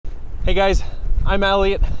Hey guys, I'm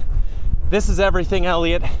Elliott. This is Everything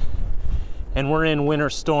Elliott, and we're in winter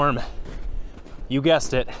storm. You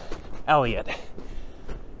guessed it, Elliott.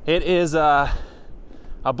 It is a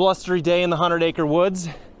blustery day in the 100-acre woods.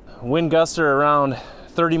 Wind gusts are around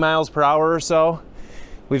 30 miles per hour or so.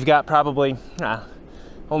 We've got probably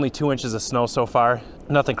only 2 inches of snow so far.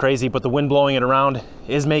 Nothing crazy, but the wind blowing it around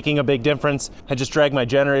is making a big difference. I just dragged my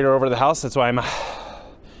generator over to the house. That's why I'm a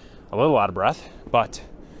little out of breath, but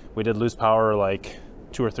we did lose power like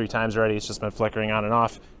 2 or 3 times already. It's just been flickering on and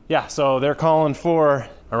off. Yeah, so they're calling for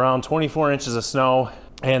around 24 inches of snow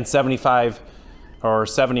and 75 or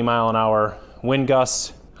 70 mile an hour wind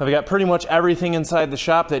gusts. I've got pretty much everything inside the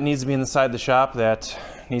shop that needs to be inside the shop that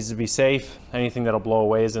needs to be safe. Anything that'll blow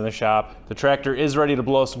away is in the shop. The tractor is ready to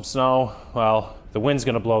blow some snow. Well, the wind's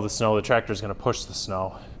gonna blow the snow, the tractor's gonna push the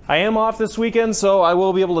snow. I am off this weekend, so I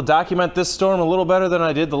will be able to document this storm a little better than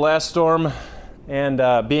I did the last storm.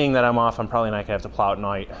 And being that I'm off, I'm probably not gonna have to plow at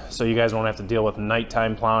night. So you guys won't have to deal with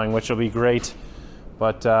nighttime plowing, which will be great.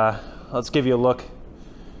 But let's give you a look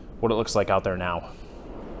what it looks like out there now.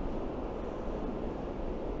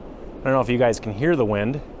 I don't know if you guys can hear the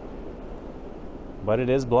wind, but it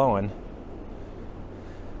is blowing.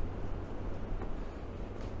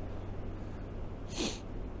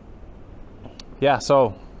 Yeah,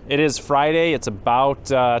 so it is Friday. It's about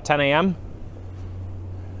 10 a.m.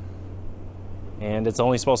 and it's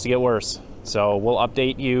only supposed to get worse. So we'll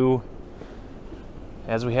update you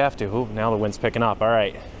as we have to. Ooh, now the wind's picking up. All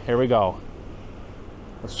right, here we go.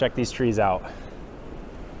 Let's check these trees out.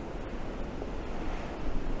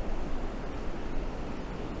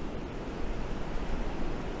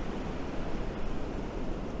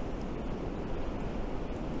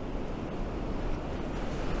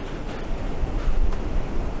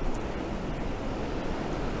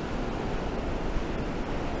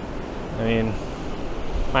 I mean,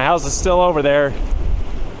 my house is still over there.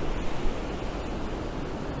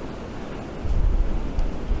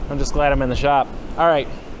 I'm just glad I'm in the shop. All right,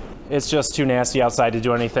 it's just too nasty outside to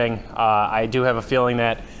do anything. I do have a feeling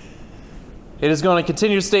that it is going to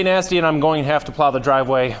continue to stay nasty, and I'm going to have to plow the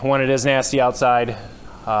driveway when it is nasty outside.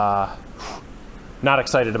 Not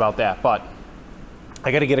excited about that, but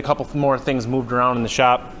I got to get a couple more things moved around in the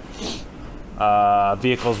shop.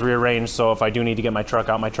 Vehicles rearranged, so if I do need to get my truck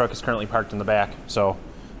out, my truck is currently parked in the back, so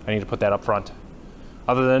I need to put that up front.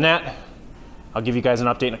 Other than that, I'll give you guys an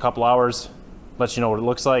update in a couple hours, let you know what it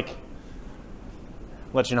looks like,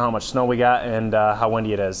 let you know how much snow we got, and how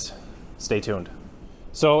windy it is. Stay tuned.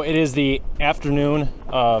 So it is the afternoon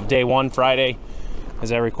of day 1, Friday,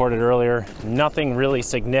 as I recorded earlier. Nothing really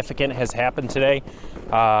significant has happened today.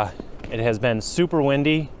 It has been super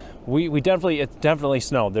windy. It definitely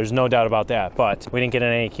snowed, there's no doubt about that, but we didn't get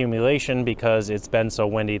any accumulation because it's been so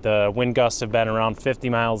windy. The wind gusts have been around 50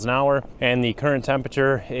 miles an hour, and the current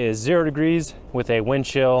temperature is 0 degrees with a wind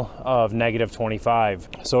chill of -25.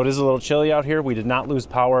 So it is a little chilly out here. We did not lose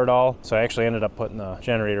power at all, so I actually ended up putting the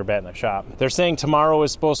generator back in the shop. They're saying tomorrow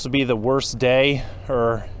is supposed to be the worst day,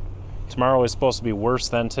 or tomorrow is supposed to be worse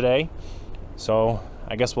than today. So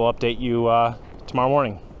I guess we'll update you tomorrow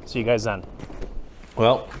morning. See you guys then.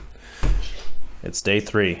 Well, it's day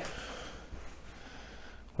 3.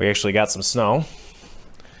 We actually got some snow,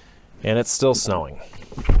 and it's still snowing.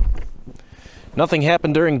 Nothing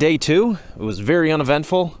happened during day 2. It was very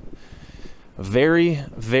uneventful. Very,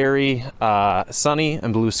 very sunny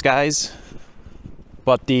and blue skies.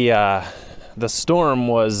 But the storm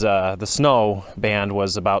was, the snow band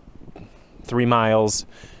was about 3 miles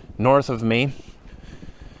north of me,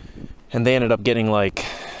 and they ended up getting like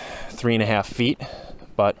 3.5 feet,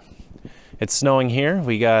 but it's snowing here.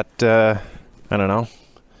 We got, I don't know,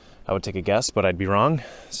 I would take a guess, but I'd be wrong.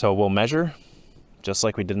 So we'll measure, just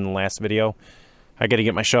like we did in the last video. I gotta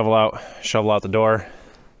get my shovel out the door,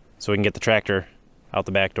 so we can get the tractor out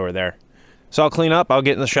the back door there. So I'll clean up, I'll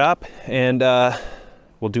get in the shop, and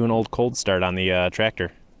we'll do an old cold start on the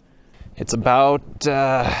tractor. It's about,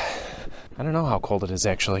 I don't know how cold it is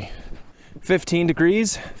actually. 15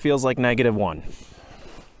 degrees, feels like -1.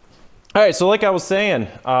 All right, so like I was saying,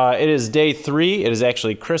 it is day 3. It is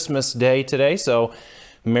actually Christmas Day today, so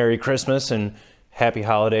Merry Christmas and Happy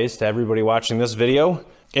Holidays to everybody watching this video.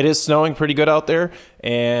 It is snowing pretty good out there,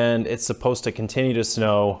 and it's supposed to continue to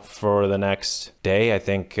snow for the next day. I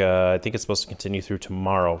think it's supposed to continue through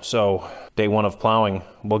tomorrow. So day 1 of plowing,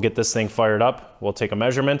 we'll get this thing fired up. We'll take a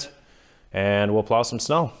measurement, and we'll plow some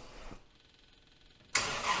snow.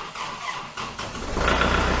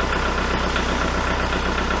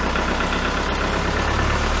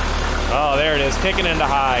 Oh, there it is, kicking into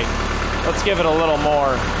high. Let's give it a little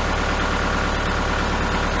more.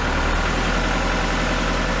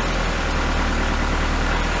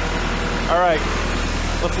 All right,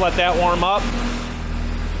 let's let that warm up.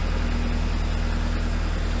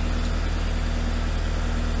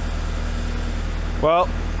 Well,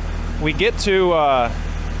 we get to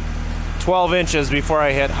 12 inches before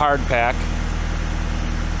I hit hard pack,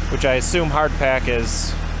 which I assume hard pack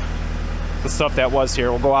is the stuff that was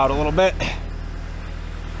here. We'll go out a little bit.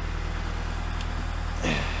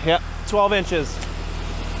 Yep, 12 inches.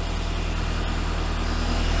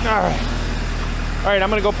 All right,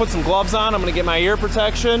 I'm gonna go put some gloves on. I'm gonna get my ear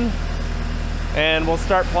protection and we'll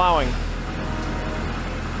start plowing.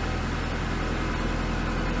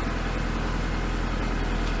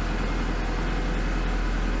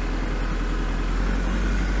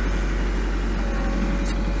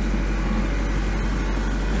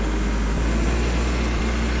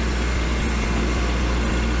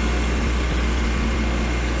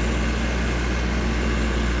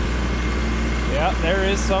 There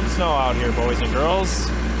is some snow out here, boys and girls,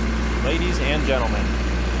 ladies and gentlemen.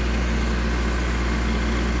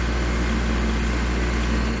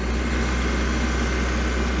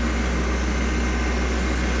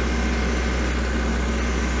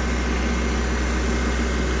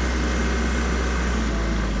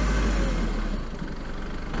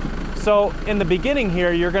 So in the beginning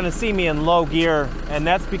here, you're going to see me in low gear, and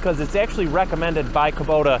that's because it's actually recommended by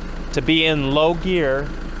Kubota to be in low gear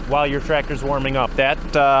while your tractor's warming up. That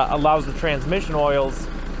allows the transmission oils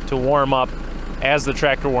to warm up as the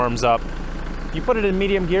tractor warms up. You put it in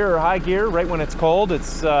medium gear or high gear right when it's cold,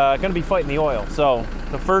 it's gonna be fighting the oil. So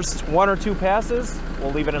the first 1 or 2 passes,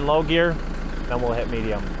 we'll leave it in low gear, then we'll hit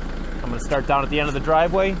medium. I'm gonna start down at the end of the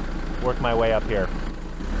driveway, work my way up here.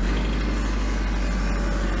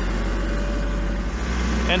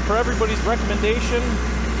 And for everybody's recommendation,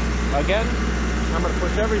 again, I'm gonna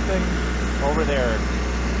push everything over there.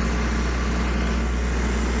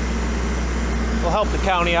 We'll help the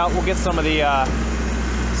county out. We'll get some of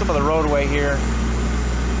the roadway here.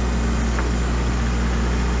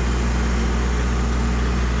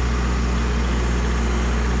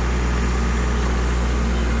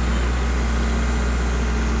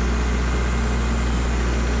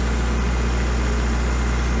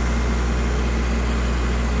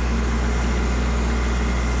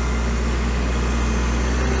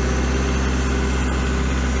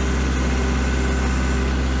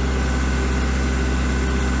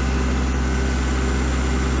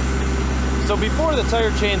 So before the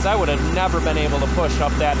tire chains, I would have never been able to push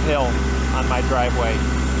up that hill on my driveway.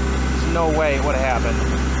 There's no way it would have happened.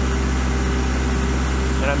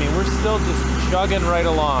 And I mean, we're still just chugging right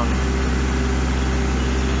along.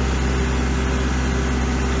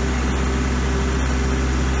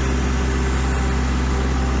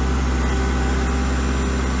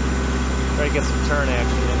 Try to get some turn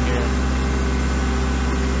action in here.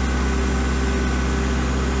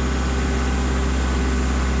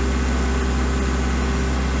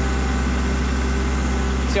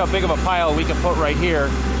 See how big of a pile we can put right here,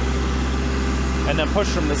 and then push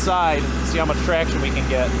from the side, see how much traction we can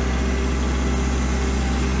get.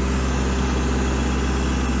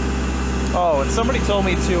 Oh, and somebody told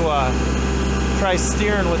me to try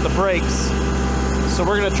steering with the brakes, so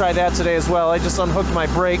we're gonna try that today as well. I just unhooked my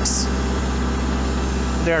brakes.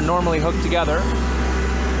 They're normally hooked together.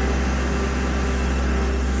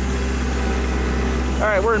 All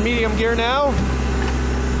right, we're in medium gear now.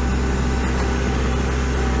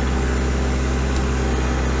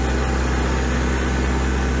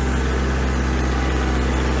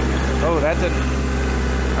 Oh, that didn't.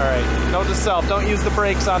 All right, note to self, don't use the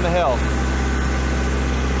brakes on the hill.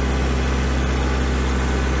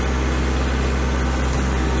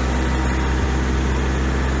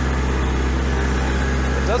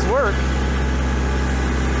 It does work.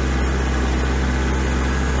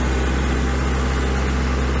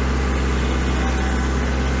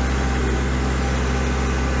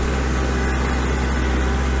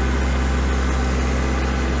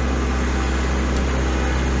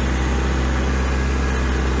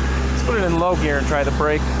 Put it in low gear and try the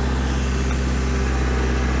brake.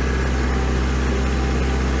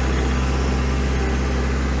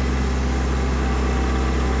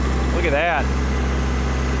 Look at that.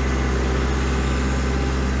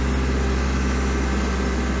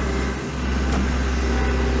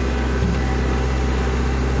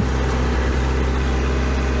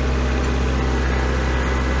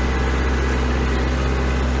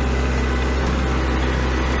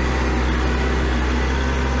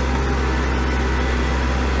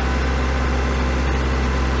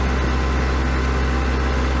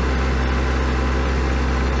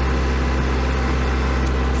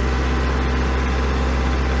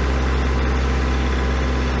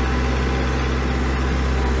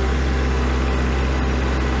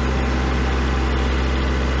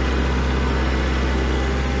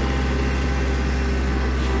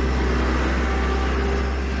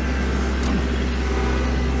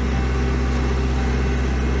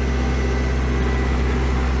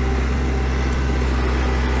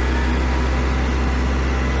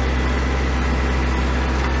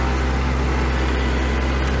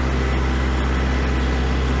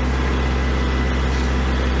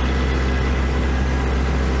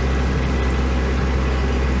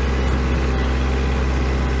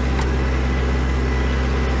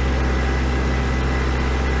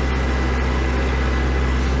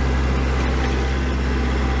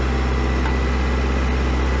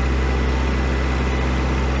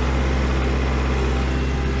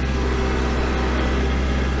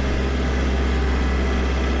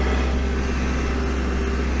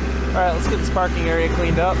 parking area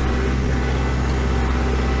cleaned up.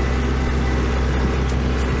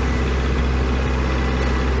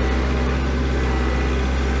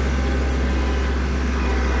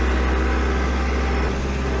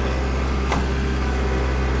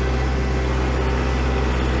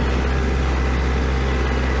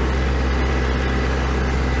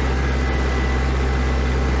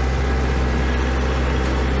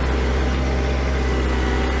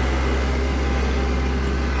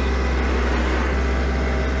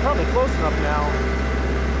 Close enough now.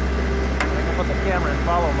 I can put the camera in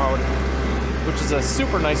follow mode, which is a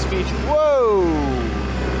super nice feature. Whoa!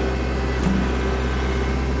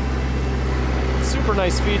 Super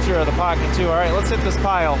nice feature of the Pocket too. All right, let's hit this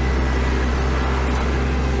pile.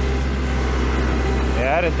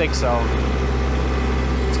 Yeah, I didn't think so.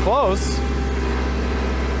 It's close.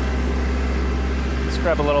 Let's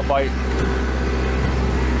grab a little bite.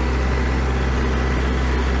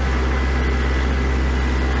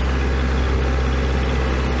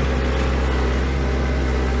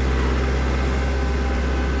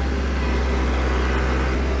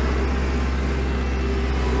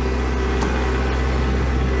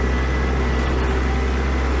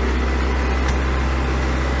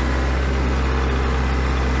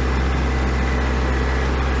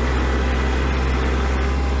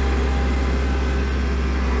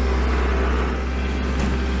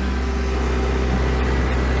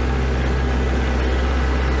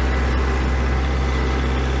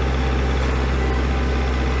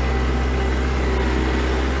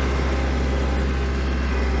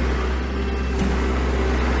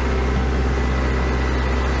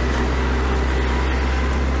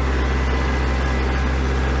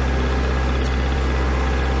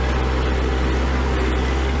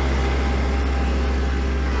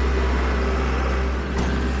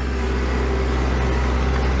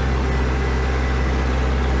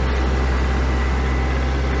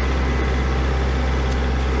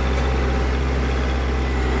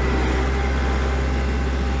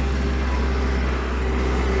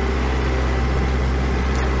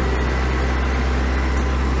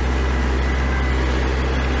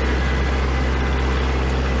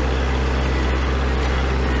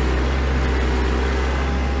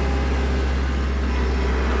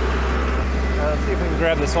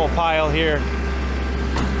 Grab this whole pile here.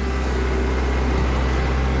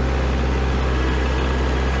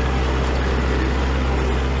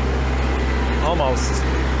 Almost.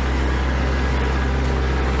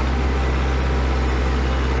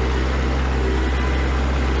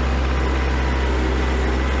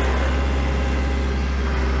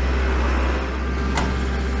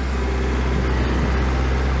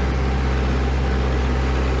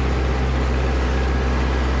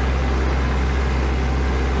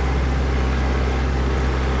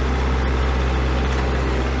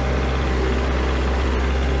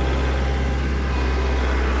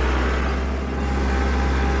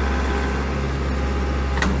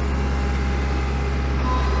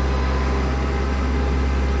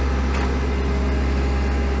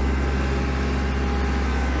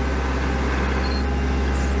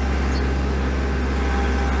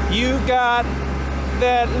 You got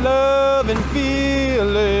that love and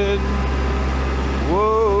feeling.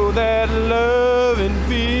 Whoa, that love and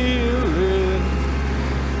feeling.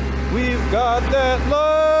 We've got that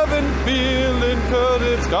love and feeling, 'cause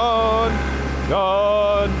it's gone,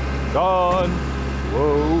 gone, gone.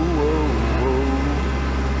 Whoa, whoa,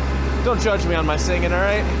 whoa. Don't judge me on my singing,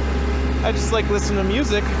 alright? I just like listening to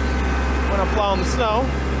music when I'm plowing the snow.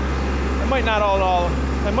 I might not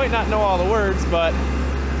know all the words, but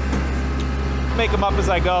make them up as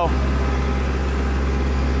I go.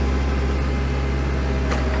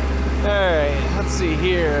 Alright, let's see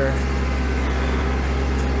here.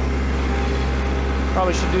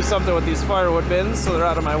 Probably should do something with these firewood bins so they're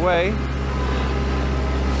out of my way.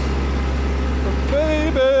 But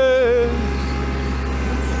baby,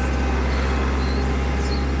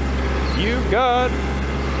 you've got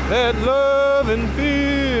that love and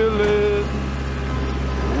feeling.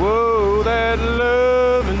 Whoa, that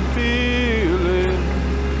love and feeling.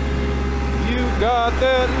 You got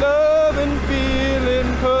that love and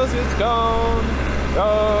feeling, 'cause it's gone,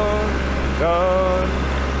 gone, gone.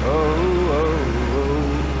 Oh, oh, oh.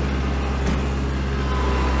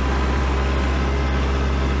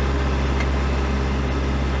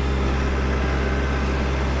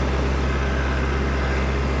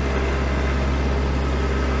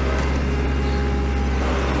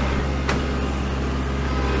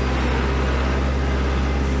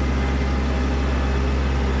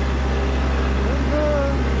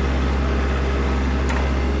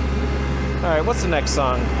 Alright, what's the next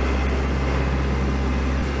song?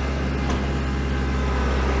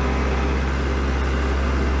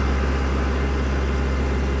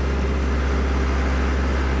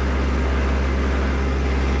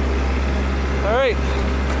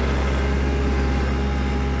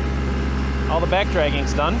 back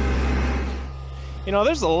dragging's done. You know,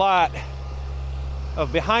 there's a lot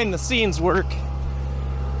of behind the scenes work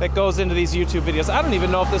that goes into these YouTube videos. I don't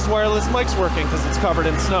even know if this wireless mic's working because it's covered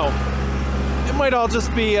in snow. It might all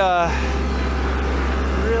just be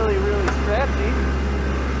really, really scratchy.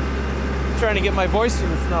 I'm trying to get my voice through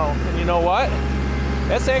the snow. And you know what?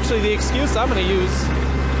 That's actually the excuse I'm going to use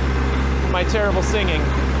for my terrible singing.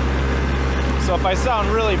 So if I sound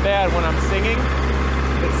really bad when I'm singing,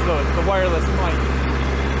 it's the wireless mic.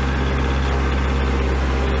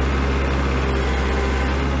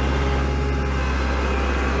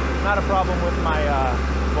 Not a problem with my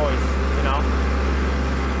voice, you know.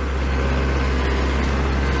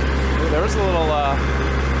 Ooh, there was a little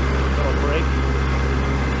break.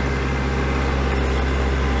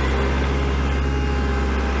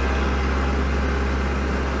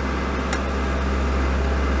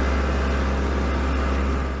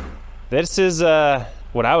 This is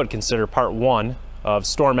what I would consider part 1 of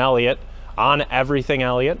Storm Elliott on Everything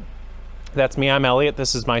Elliott. That's me, I'm Elliott,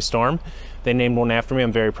 this is my Storm. They named one after me,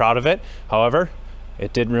 I'm very proud of it. However,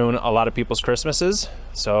 it did ruin a lot of people's Christmases,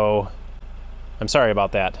 so I'm sorry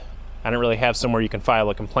about that. I don't really have somewhere you can file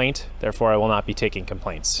a complaint, therefore I will not be taking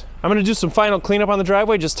complaints. I'm gonna do some final cleanup on the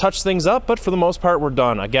driveway, just touch things up, but for the most part we're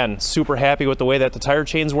done. Again, super happy with the way that the tire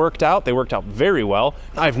chains worked out. They worked out very well.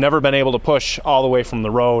 I've never been able to push all the way from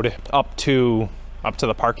the road up to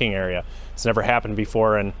the parking area. It's never happened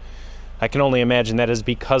before, and I can only imagine that is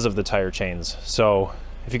because of the tire chains. So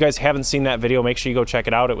if you guys haven't seen that video, make sure you go check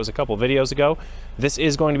it out. It was a couple videos ago. This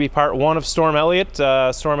is going to be part 1 of Storm Elliott.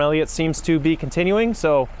 Storm Elliott seems to be continuing,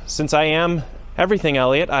 so since I am Everything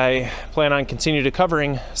Elliott, I plan on continuing to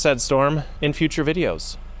covering said storm in future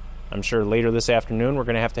videos. I'm sure later this afternoon we're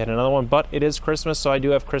going to have to hit another one, but it is Christmas, so I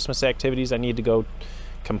do have Christmas activities I need to go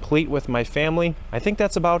complete with my family. I think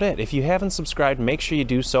that's about it. If you haven't subscribed, make sure you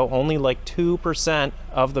do so. Only like 2%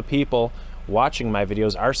 of the people watching my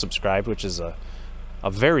videos are subscribed, which is a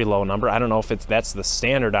very low number. I don't know if that's the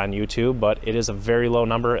standard on YouTube, but it is a very low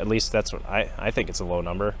number. At least that's what I think it's a low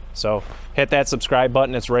number. So hit that subscribe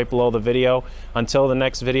button. It's right below the video. Until the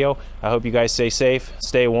next video, I hope you guys stay safe,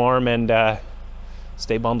 stay warm, and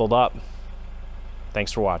stay bundled up.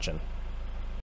 Thanks for watching.